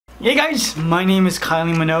Hey guys, my name is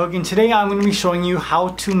Kylie Minogue and today I'm going to be showing you how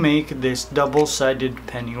to make this double-sided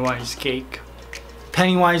Pennywise cake.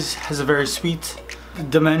 Pennywise has a very sweet,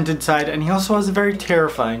 demented side and he also has a very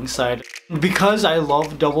terrifying side. Because I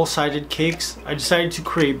love double-sided cakes, I decided to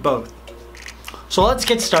create both. So let's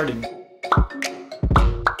get started.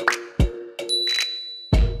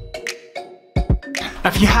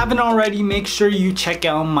 If you haven't already, make sure you check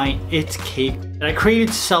out my It cake that I created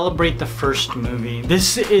to celebrate the first movie.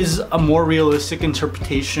 This is a more realistic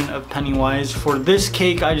interpretation of Pennywise. For this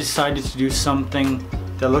cake, I decided to do something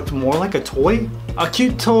that looked more like a toy. A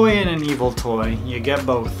cute toy and an evil toy. You get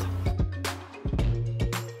both.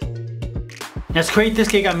 Now to create this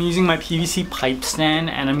cake, I'm using my PVC pipe stand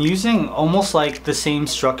and I'm using almost like the same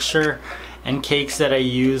structure and cakes that I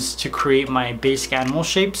use to create my basic animal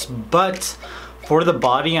shapes, but for the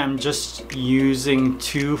body, I'm just using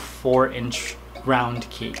two 4-inch round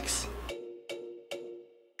cakes.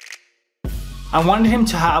 I wanted him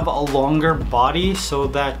to have a longer body so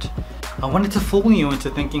that I wanted to fool you into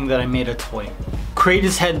thinking that I made a toy. To create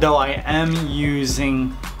his head though, I am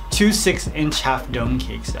using two 6-inch half dome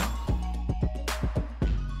cakes though.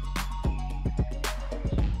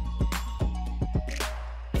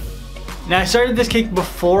 Now I started this cake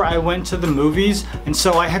before I went to the movies and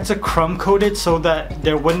so I had to crumb coat it so that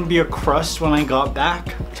there wouldn't be a crust when I got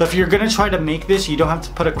back. So if you're gonna try to make this, you don't have to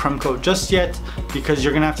put a crumb coat just yet because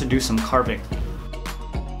you're gonna have to do some carving.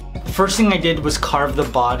 The first thing I did was carve the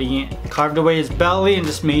body, carved away his belly and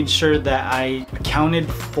just made sure that I accounted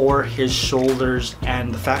for his shoulders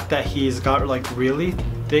and the fact that he's got like really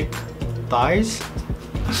thick thighs.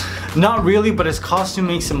 Not really, but his costume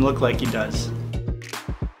makes him look like he does.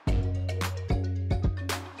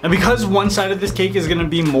 And because one side of this cake is going to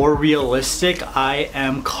be more realistic, I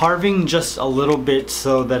am carving just a little bit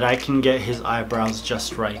so that I can get his eyebrows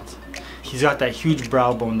just right. He's got that huge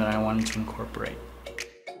brow bone that I wanted to incorporate.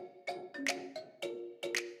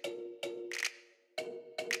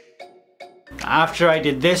 After I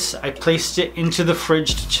did this, I placed it into the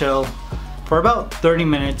fridge to chill for about 30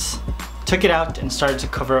 minutes, took it out and started to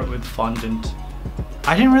cover it with fondant.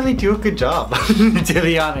 I didn't really do a good job, to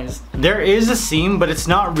be honest. There is a seam, but it's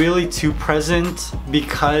not really too present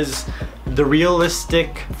because the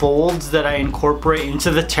realistic folds that I incorporate into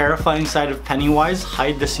the terrifying side of Pennywise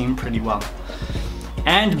hide the seam pretty well.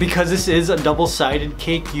 And because this is a double-sided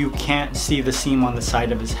cake, you can't see the seam on the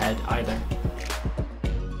side of his head either.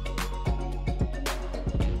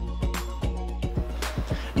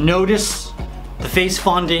 Notice the face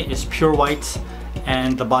fondant is pure white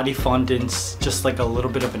and the body fondant's just like a little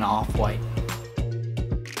bit of an off-white.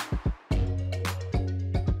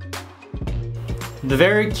 The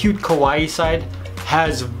very cute kawaii side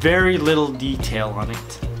has very little detail on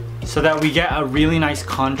it, so that we get a really nice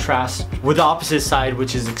contrast with the opposite side,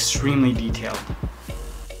 which is extremely detailed.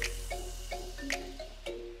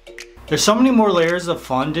 There's so many more layers of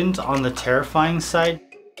fondant on the terrifying side.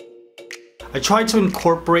 I tried to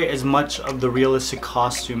incorporate as much of the realistic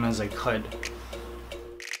costume as I could.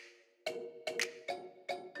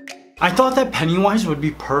 I thought that Pennywise would be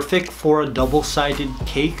perfect for a double-sided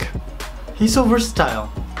cake. He's so versatile.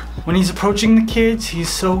 When he's approaching the kids, he's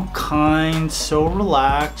so kind, so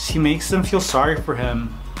relaxed, he makes them feel sorry for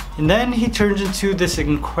him. And then he turns into this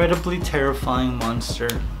incredibly terrifying monster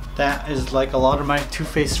that is like a lot of my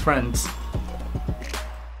two-faced friends.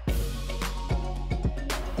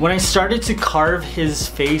 When I started to carve his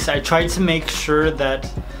face, I tried to make sure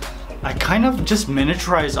that I kind of just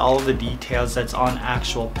miniaturized all of the details that's on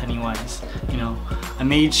actual Pennywise. You know, I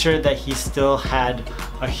made sure that he still had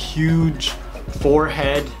a huge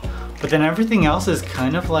forehead, but then everything else is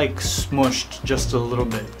kind of like smushed just a little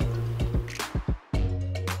bit.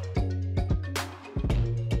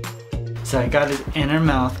 So I got his inner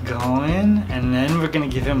mouth going, and then we're gonna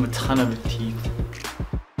give him a ton of teeth.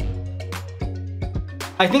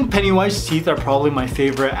 I think Pennywise's teeth are probably my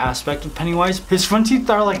favorite aspect of Pennywise. His front teeth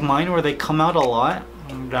are like mine where they come out a lot.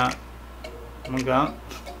 Like that.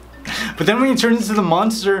 But then when he turns into the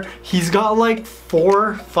monster, he's got like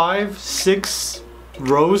 4, 5, 6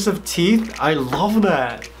 rows of teeth. I love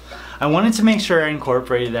that. I wanted to make sure I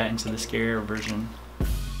incorporated that into the scarier version.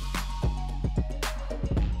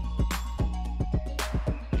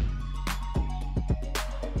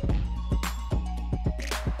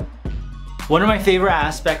 One of my favorite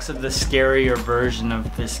aspects of the scarier version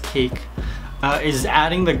of this cake is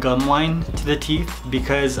adding the gum line to the teeth,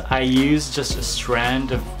 because I used just a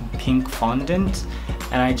strand of pink fondant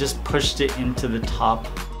and I just pushed it into the top.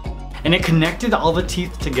 And it connected all the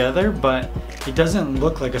teeth together, but it doesn't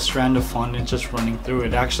look like a strand of fondant just running through.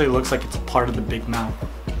 It actually looks like it's a part of the big mouth.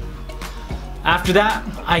 After that,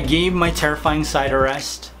 I gave my terrifying side a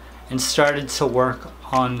rest and started to work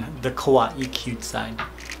on the kawaii cute side.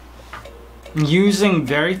 I'm using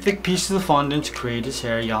very thick pieces of fondant to create his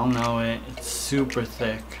hair. Y'all know it. It's super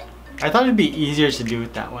thick. I thought it'd be easier to do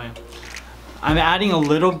it that way. I'm adding a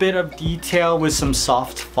little bit of detail with some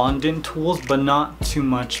soft fondant tools, but not too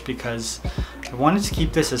much because I wanted to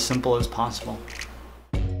keep this as simple as possible.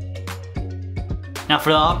 Now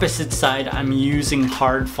for the opposite side, I'm using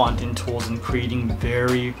hard fondant tools and creating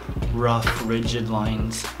very rough, rigid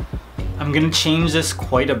lines. I'm gonna change this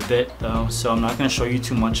quite a bit though, so I'm not gonna show you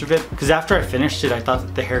too much of it, because after I finished it, I thought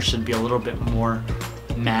that the hair should be a little bit more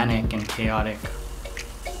manic and chaotic.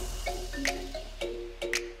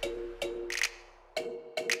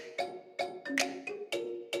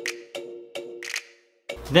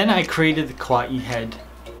 Then I created the kawaii head.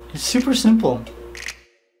 It's super simple.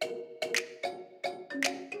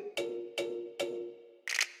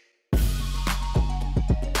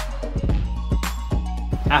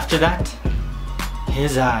 After that,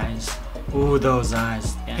 his eyes. Ooh, those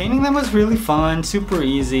eyes. Yeah. Painting them was really fun, super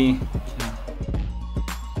easy. Yeah.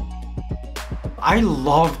 I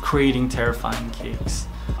love creating terrifying cakes.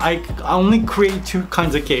 I only create two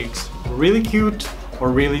kinds of cakes, really cute or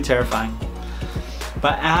really terrifying.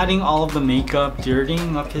 But adding all of the makeup,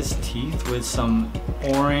 dirtying up his teeth with some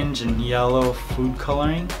orange and yellow food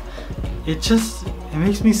coloring, it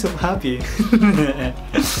makes me so happy.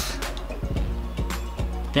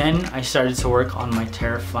 Then I started to work on my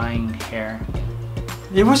terrifying hair.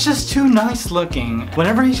 It was just too nice looking.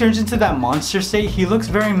 Whenever he turns into that monster state, he looks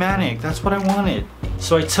very manic. That's what I wanted.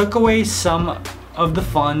 So I took away some of the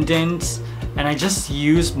fondant and I just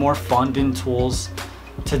used more fondant tools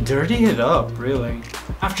to dirty it up, really.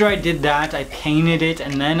 After I did that, I painted it,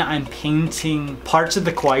 and then I'm painting parts of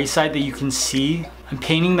the kawaii side that you can see. I'm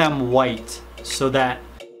painting them white so that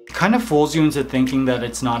it kind of fools you into thinking that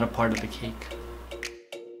it's not a part of the cake.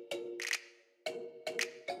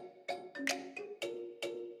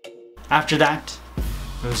 After that,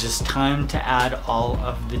 it was just time to add all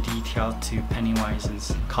of the detail to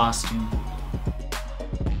Pennywise's costume.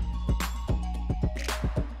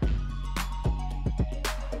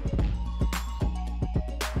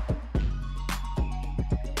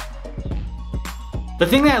 The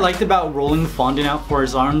thing that I liked about rolling the fondant out for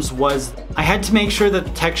his arms was I had to make sure that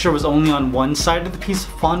the texture was only on one side of the piece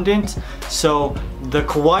of fondant. So the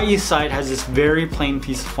kawaii side has this very plain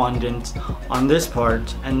piece of fondant on this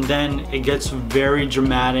part, and then it gets very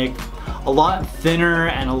dramatic, a lot thinner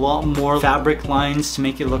and a lot more fabric lines to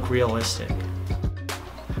make it look realistic.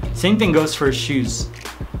 Same thing goes for his shoes.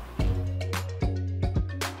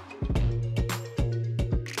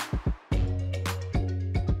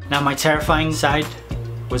 Now my terrifying side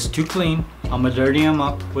was too clean. I'm gonna dirty them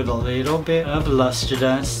up with a little bit of luster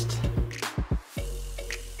dust.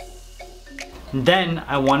 Then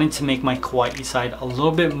I wanted to make my kawaii side a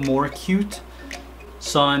little bit more cute.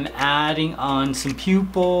 So I'm adding on some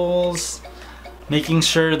pupils, making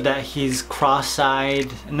sure that he's cross-eyed,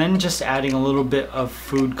 and then just adding a little bit of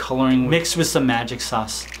food coloring mixed with some magic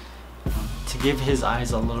sauce to give his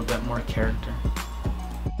eyes a little bit more character.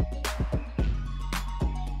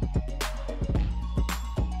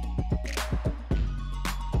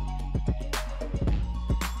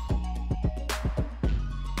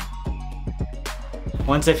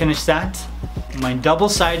 Once I finished that, my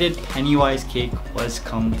double-sided Pennywise cake was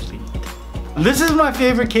complete. This is my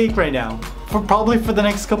favorite cake right now, probably for the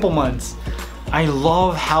next couple months. I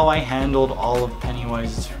love how I handled all of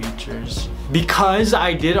Pennywise's features. Because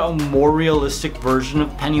I did a more realistic version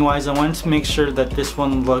of Pennywise, I wanted to make sure that this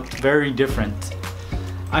one looked very different.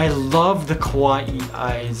 I love the kawaii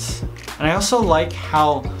eyes. And I also like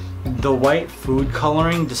how the white food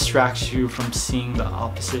coloring distracts you from seeing the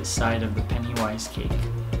opposite side of the Pennywise cake.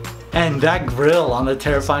 And that grill on the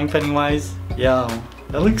terrifying Pennywise, yo,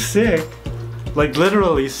 that looks sick. Like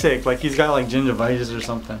literally sick, like he's got like gingivitis or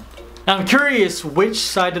something. Now I'm curious, which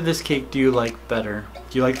side of this cake do you like better?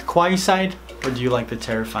 Do you like the kawaii side or do you like the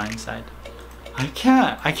terrifying side? I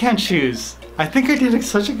can't choose. I think I did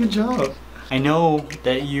such a good job. I know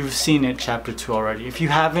that you've seen it chapter 2 already. If you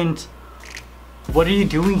haven't, what are you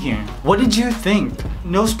doing here? What did you think?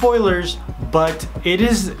 No spoilers, but it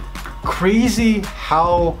is crazy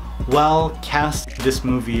how well cast this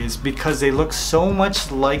movie is because they look so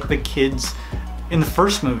much like the kids in the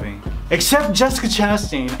first movie. Except Jessica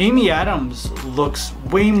Chastain. Amy Adams looks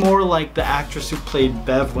way more like the actress who played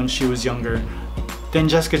Bev when she was younger than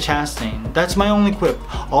Jessica Chastain. That's my only quip.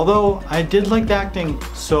 Although I did like the acting,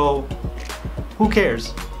 so who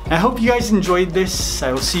cares? I hope you guys enjoyed this.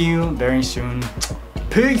 I will see you very soon.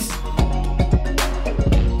 Peace!